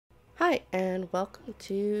Hi, and welcome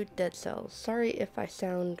to DeadCells. Sorry if I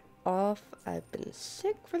sound off. I've been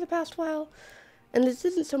sick for the past while, and this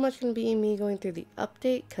isn't so much going to be me going through the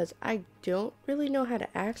update, because I don't really know how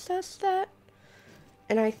to access that,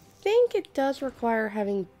 and I think it does require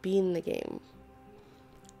having beaten the game.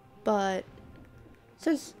 But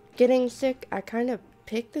since getting sick, I kind of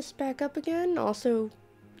picked this back up again. Also,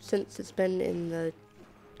 since it's been in the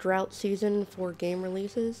drought season for game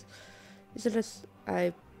releases,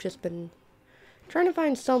 I've just been trying to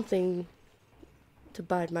find something to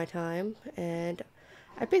bide my time, and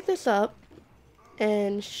I picked this up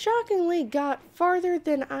and shockingly got farther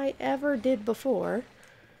than I ever did before.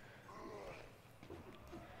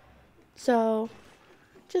 So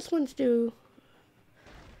just wanted to do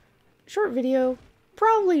a short video,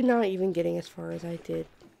 probably not even getting as far as I did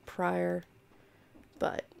prior,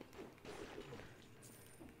 but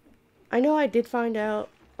I know I did find out,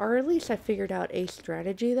 or at least I figured out a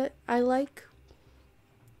strategy that I like,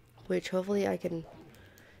 which hopefully I can.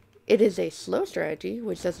 It is a slow strategy,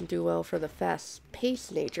 which doesn't do well for the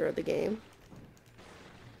fast-paced nature of the game,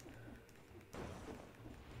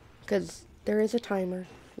 because there is a timer.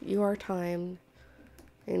 You are timed,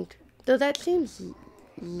 and though that seems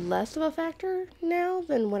less of a factor now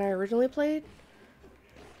than when I originally played,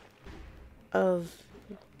 because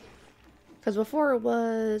before it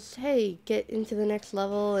was, hey, get into the next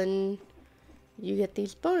level and you get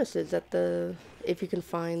these bonuses if you can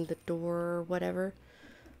find the door or whatever.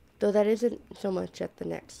 Though that isn't so much at the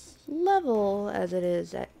next level as it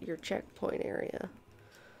is at your checkpoint area.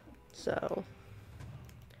 So,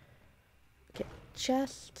 okay,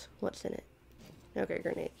 chest, what's in it? Okay,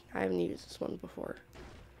 grenade. I haven't used this one before.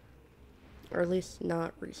 Or at least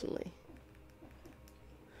not recently.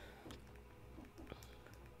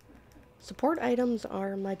 Support items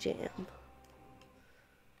are my jam.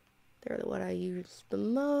 They're what I use the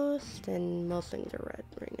most, and most things are red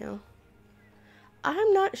right now.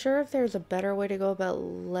 I'm not sure if there's a better way to go about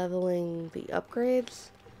leveling the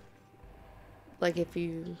upgrades. Like if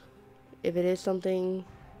it is something,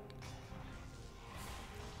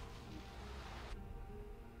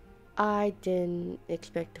 I didn't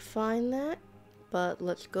expect to find that, but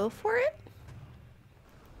let's go for it.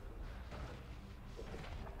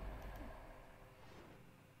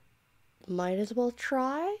 Might as well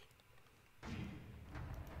try.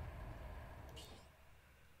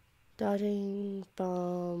 Dodging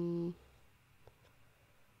bomb.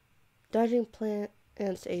 Dodging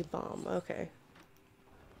plants a bomb. Okay.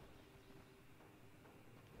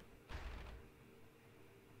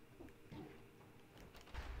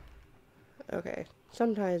 Okay.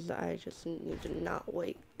 Sometimes I just need to not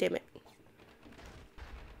wait. Damn it.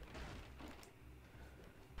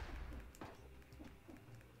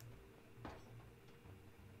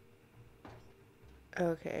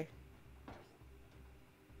 Okay.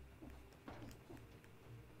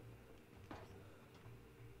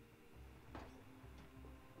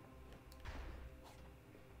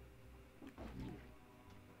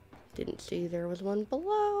 Didn't see there was one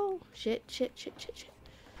below. Shit, shit, shit, shit, shit.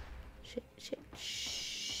 Shit, shit,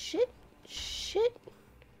 shit, shit.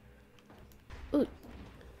 Ooh.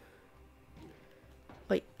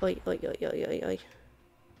 Oi, oi, oi, oi, oi, oi, oi.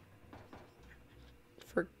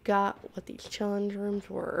 Forgot what these challenge rooms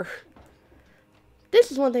were.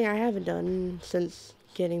 This is one thing I haven't done since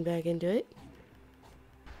getting back into it.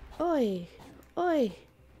 Oi, oi.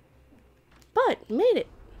 But, made it.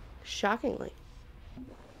 Shockingly.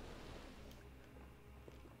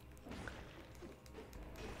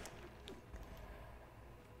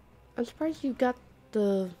 I'm surprised you got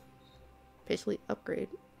the basically upgrade.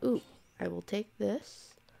 Ooh, I will take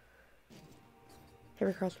this.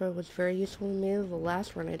 Heavy crossbow was very useful to me the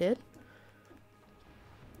last run I did.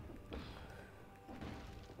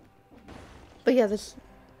 But yeah, this,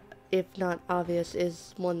 if not obvious,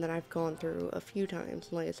 is one that I've gone through a few times.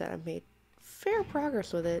 And like I said, I've made fair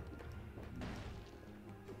progress with it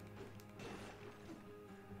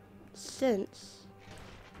since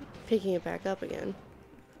picking it back up again.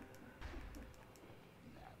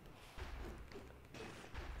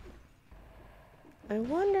 I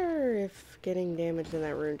wonder if getting damage in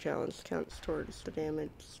that rune challenge counts towards the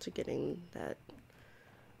damage to getting that,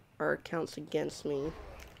 or counts against me.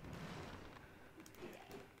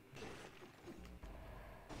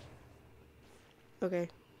 Okay,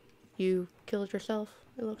 you killed yourself,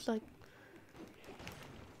 it looks like.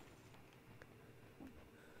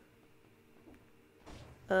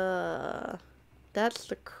 That's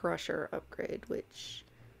the Crusher upgrade, which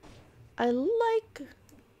I like,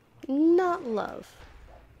 not love.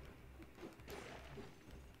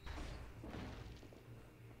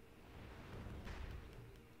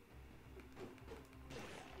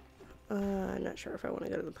 I'm not sure if I want to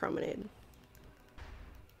go to the promenade.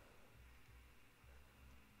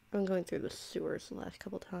 I'm going through the sewers the last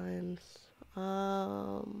couple times.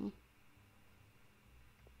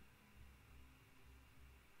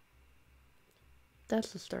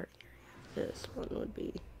 That's the starting area. This one would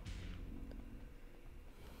be.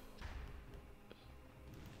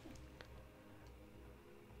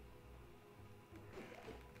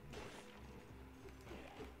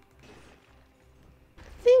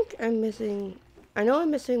 I think I'm missing. I know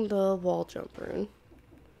I'm missing the wall jump rune.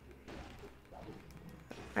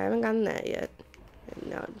 I haven't gotten that yet.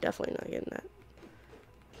 And no, I'm definitely not getting that.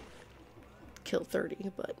 Kill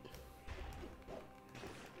 30, but.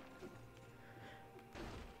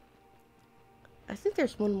 I think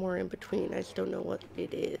there's one more in between. I just don't know what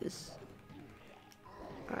it is.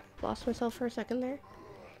 I lost myself for a second there.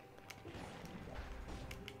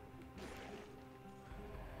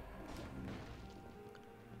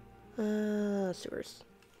 Sewers.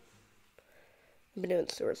 I've been doing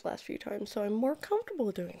sewers the last few times, so I'm more comfortable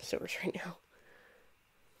doing sewers right now.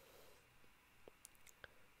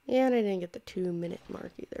 Yeah, and I didn't get the 2-minute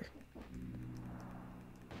mark either.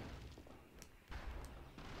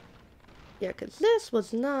 Yeah, because this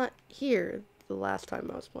was not here the last time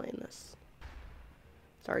I was playing this.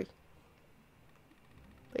 Sorry.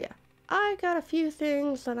 But yeah, I got a few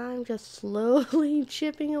things that I'm just slowly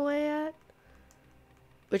chipping away at.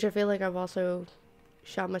 Which I feel like I've also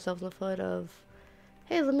shot myself in the foot of,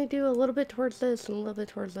 hey, let me do a little bit towards this and a little bit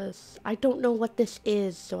towards this. I don't know what this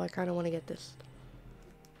is, so I kind of want to get this.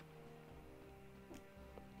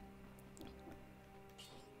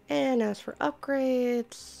 And as for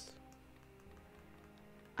upgrades,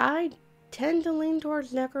 I tend to lean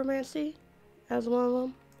towards necromancy as one of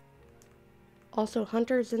them. Also,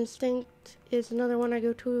 Hunter's Instinct is another one I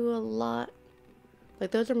go to a lot.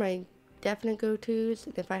 Like, those are my definite go-tos.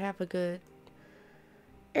 If I have a good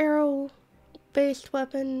arrow-based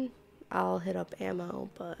weapon, I'll hit up ammo,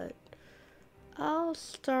 but I'll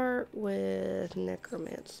start with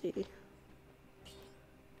necromancy.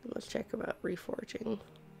 Let's check about reforging.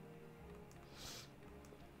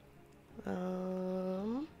 I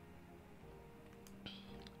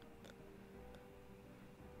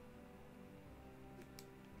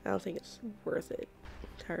don't think it's worth it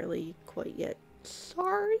entirely quite yet.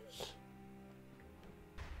 Sorry.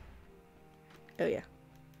 Oh yeah.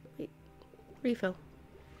 Wait. Refill.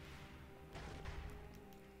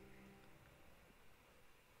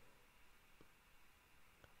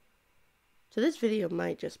 So this video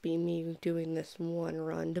might just be me doing this one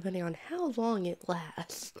run, depending on how long it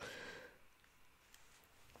lasts.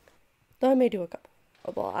 Though I may do a couple.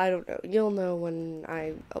 Well, I don't know. You'll know when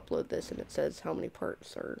I upload this and it says how many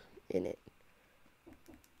parts are in it.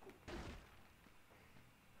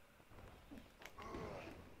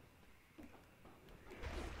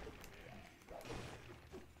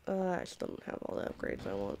 I still don't have all the upgrades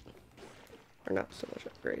I want. Or not so much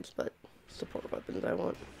upgrades, but support weapons I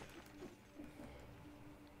want.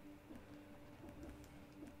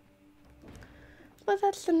 But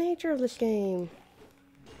that's the nature of this game.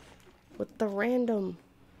 With the random.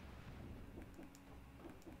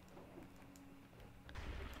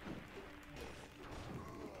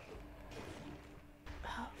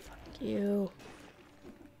 Oh, fuck you.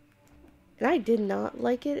 And I did not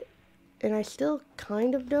like it. And I still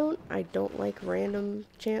kind of don't. I don't like random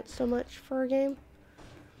chance so much for a game.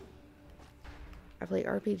 I play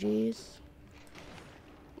RPGs.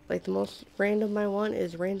 Like, the most random I want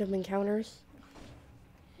is random encounters.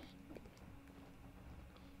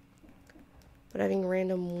 But having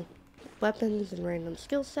random weapons and random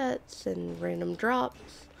skill sets and random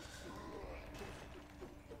drops.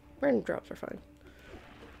 Random drops are fine.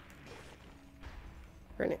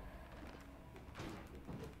 Granted,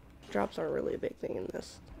 drops aren't really a big thing in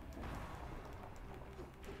this.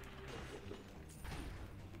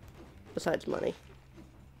 Besides money,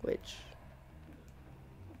 which...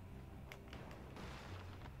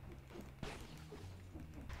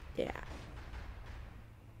 yeah.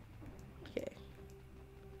 Okay.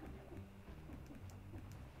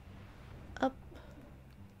 Up.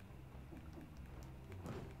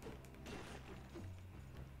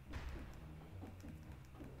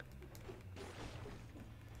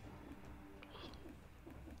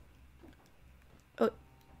 Oh.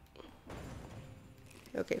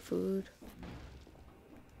 Okay, food.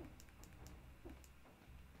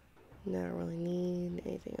 I don't really need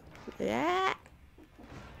anything else. Yeah.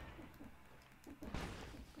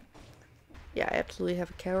 Yeah, I absolutely have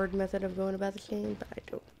a coward method of going about this game, but I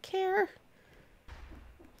don't care.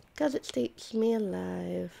 Because it states me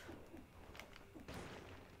alive.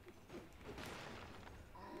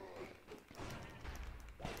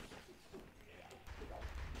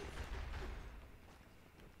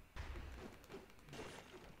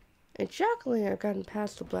 And shockingly, I've gotten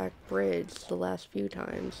past the Black Bridge the last few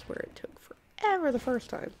times, where it took forever the first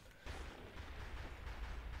time.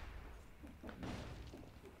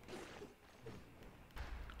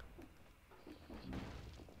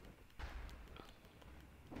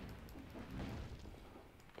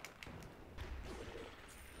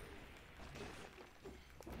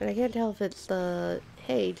 And I can't tell if it's the,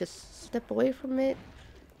 hey, just step away from it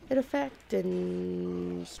effect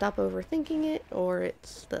and stop overthinking it, or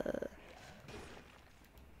it's the,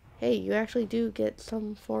 hey, you actually do get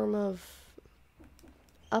some form of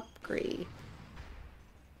upgrade.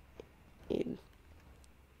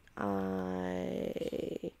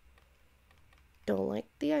 I don't like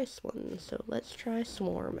the ice one, so let's try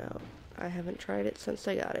Swarm out. I haven't tried it since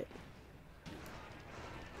I got it.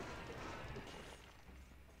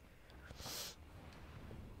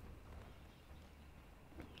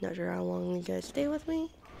 Not sure how long you guys stay with me.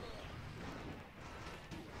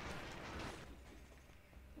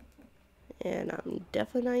 And I'm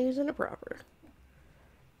definitely not using it proper,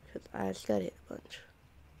 because I just got hit a bunch.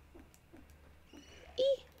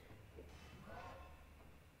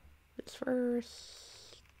 It's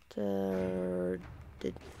first.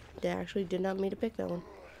 Actually did not mean to pick that one.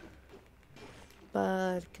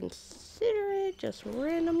 But consider it just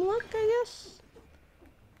random luck, I guess.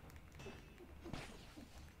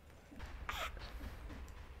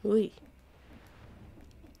 Wee.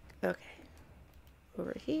 Okay.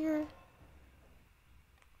 Over here.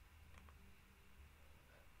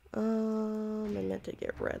 I meant to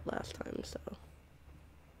get red last time, so.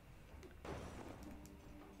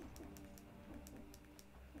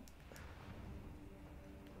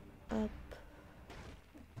 Up.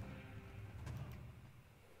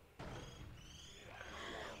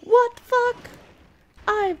 What the fuck?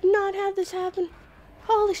 I've not had this happen.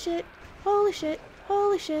 Holy shit. Holy shit.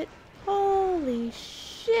 Holy shit. Holy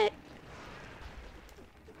shit.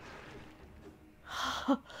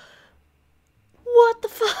 What the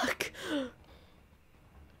fuck?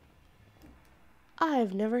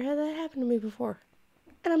 I've never had that happen to me before.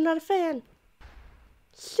 And I'm not a fan.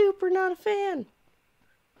 Super not a fan.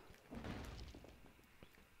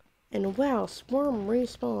 And wow, Swarm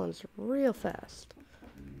respawns real fast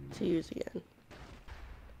to use again.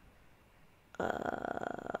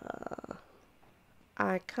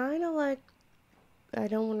 I kind of like, I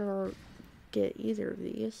don't want to get either of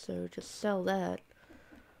these, so just sell that.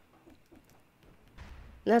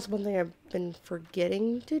 And that's one thing I've been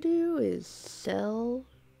forgetting to do, is sell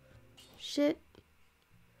shit.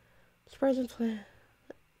 Surprising plant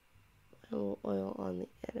oil on the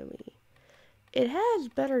enemy. It has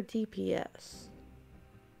better DPS.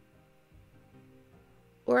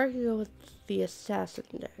 Or I could go with the assassin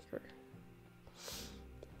dagger.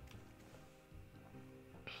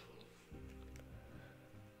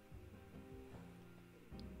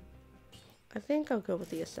 I think I'll go with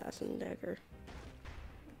the assassin dagger.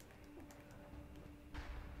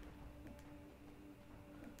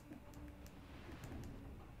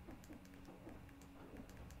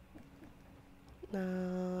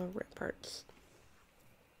 Ramparts.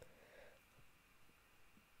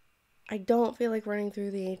 I don't feel like running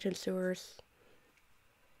through the ancient sewers.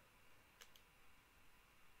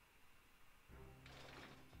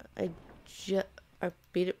 I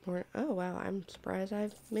beat it more. Oh wow, I'm surprised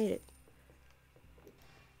I've made it.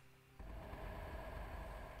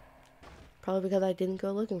 Probably because I didn't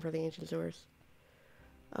go looking for the ancient sewers.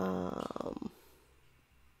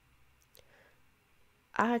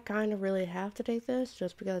 I kind of really have to take this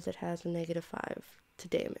just because it has a -5 to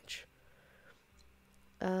damage.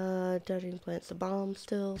 Judging plants the bomb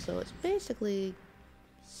still, so it's basically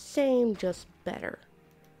same, just better.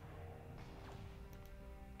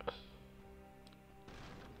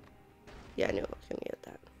 Yeah, I knew I was gonna get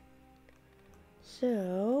that.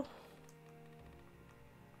 So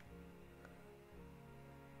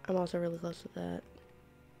I'm also really close to that.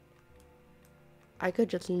 I could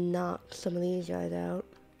just knock some of these guys out.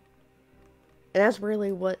 And that's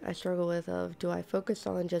really what I struggle with, of do I focus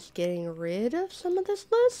on just getting rid of some of this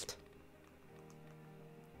list?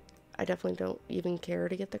 I definitely don't even care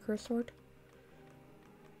to get the curse sword.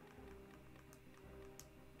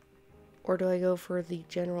 Or do I go for the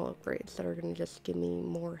general upgrades that are going to just give me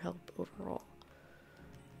more help overall?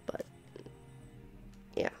 But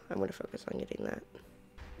yeah, I'm going to focus on getting that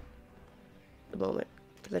at the moment,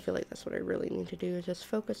 because I feel like that's what I really need to do, is just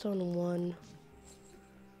focus on one.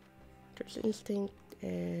 There's instinct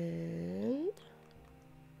and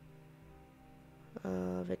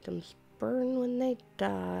victims burn when they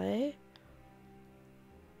die.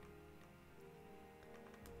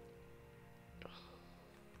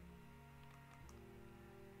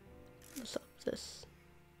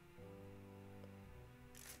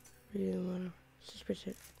 You wanna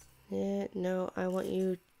suspicious? Yeah, no, I want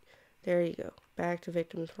you. There you go. Back to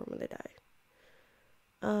victims form when they die.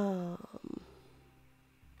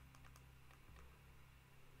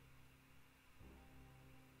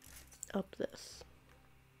 Up this.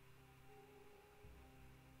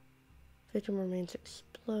 Victim remains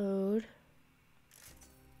explode.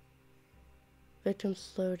 Victims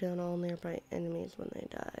slow down all nearby enemies when they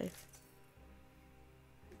die.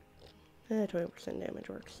 20% damage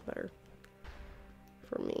works better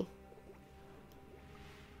for me.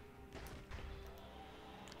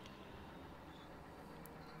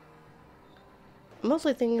 I'm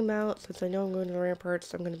mostly thinking about, since I know I'm going to the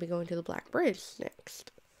ramparts, I'm going to be going to the Black Bridge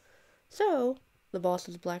next. So, the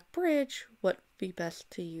boss's Black Bridge, what would be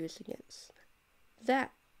best to use against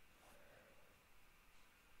that?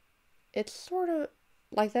 It's sort of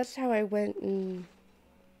like that's how I went in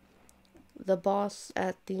the boss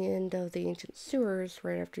at the end of the Ancient Sewers,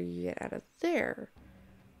 right after you get out of there,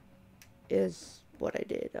 is what I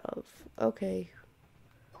did of, okay,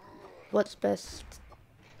 what's best,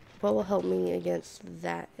 what will help me against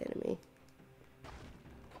that enemy?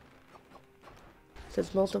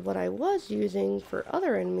 Since most of what I was using for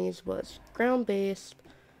other enemies was ground-based,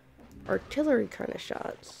 artillery kind of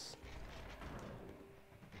shots.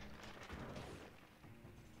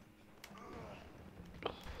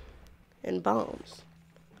 And bombs.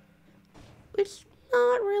 Which is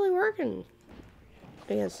not really working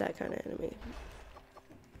against that kind of enemy.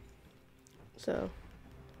 So,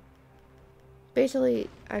 basically,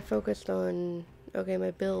 I focused on, okay,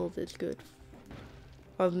 my build is good.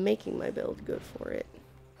 Of making my build good for it.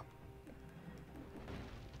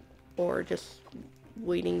 Or just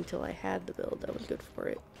waiting till I had the build that was good for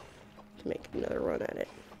it to make another run at it.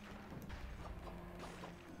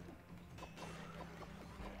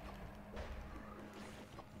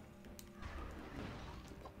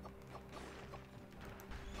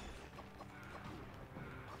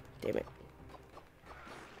 Damn it.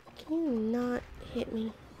 Can you not hit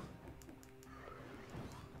me?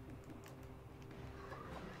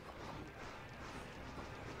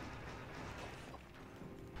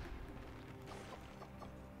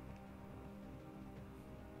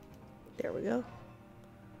 There we go.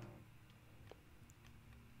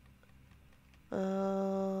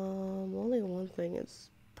 Only one thing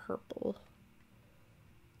is purple.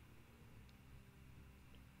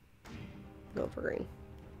 Go for green.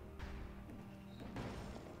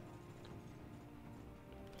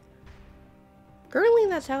 Currently,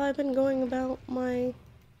 that's how I've been going about my...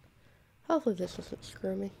 Hopefully this doesn't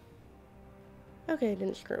screw me. Okay, it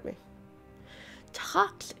didn't screw me.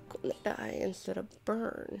 Toxic when they die instead of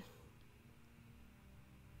burn.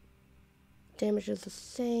 Damage is the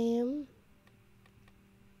same.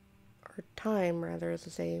 Or time, rather, is the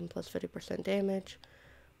same. Plus 50% damage.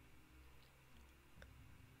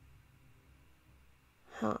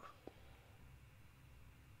 Huh.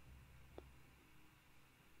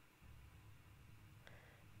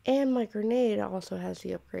 And my grenade also has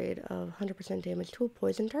the upgrade of 100% damage to a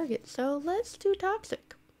poison target. So let's do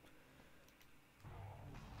toxic.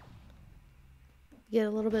 Get a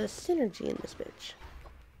little bit of synergy in this bitch.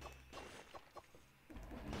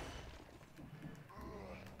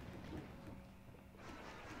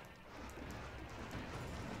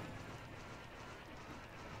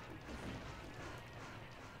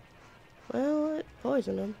 Well, it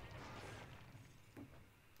poisoned him.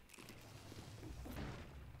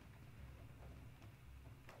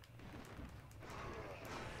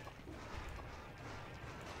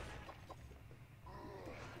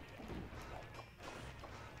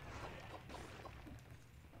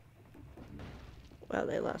 Well,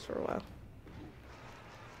 they last for a while.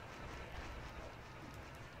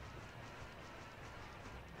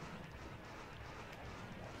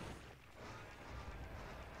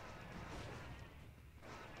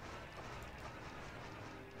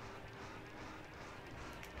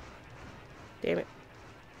 Damn it.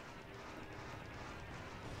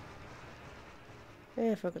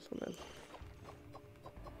 Yeah, focus on them.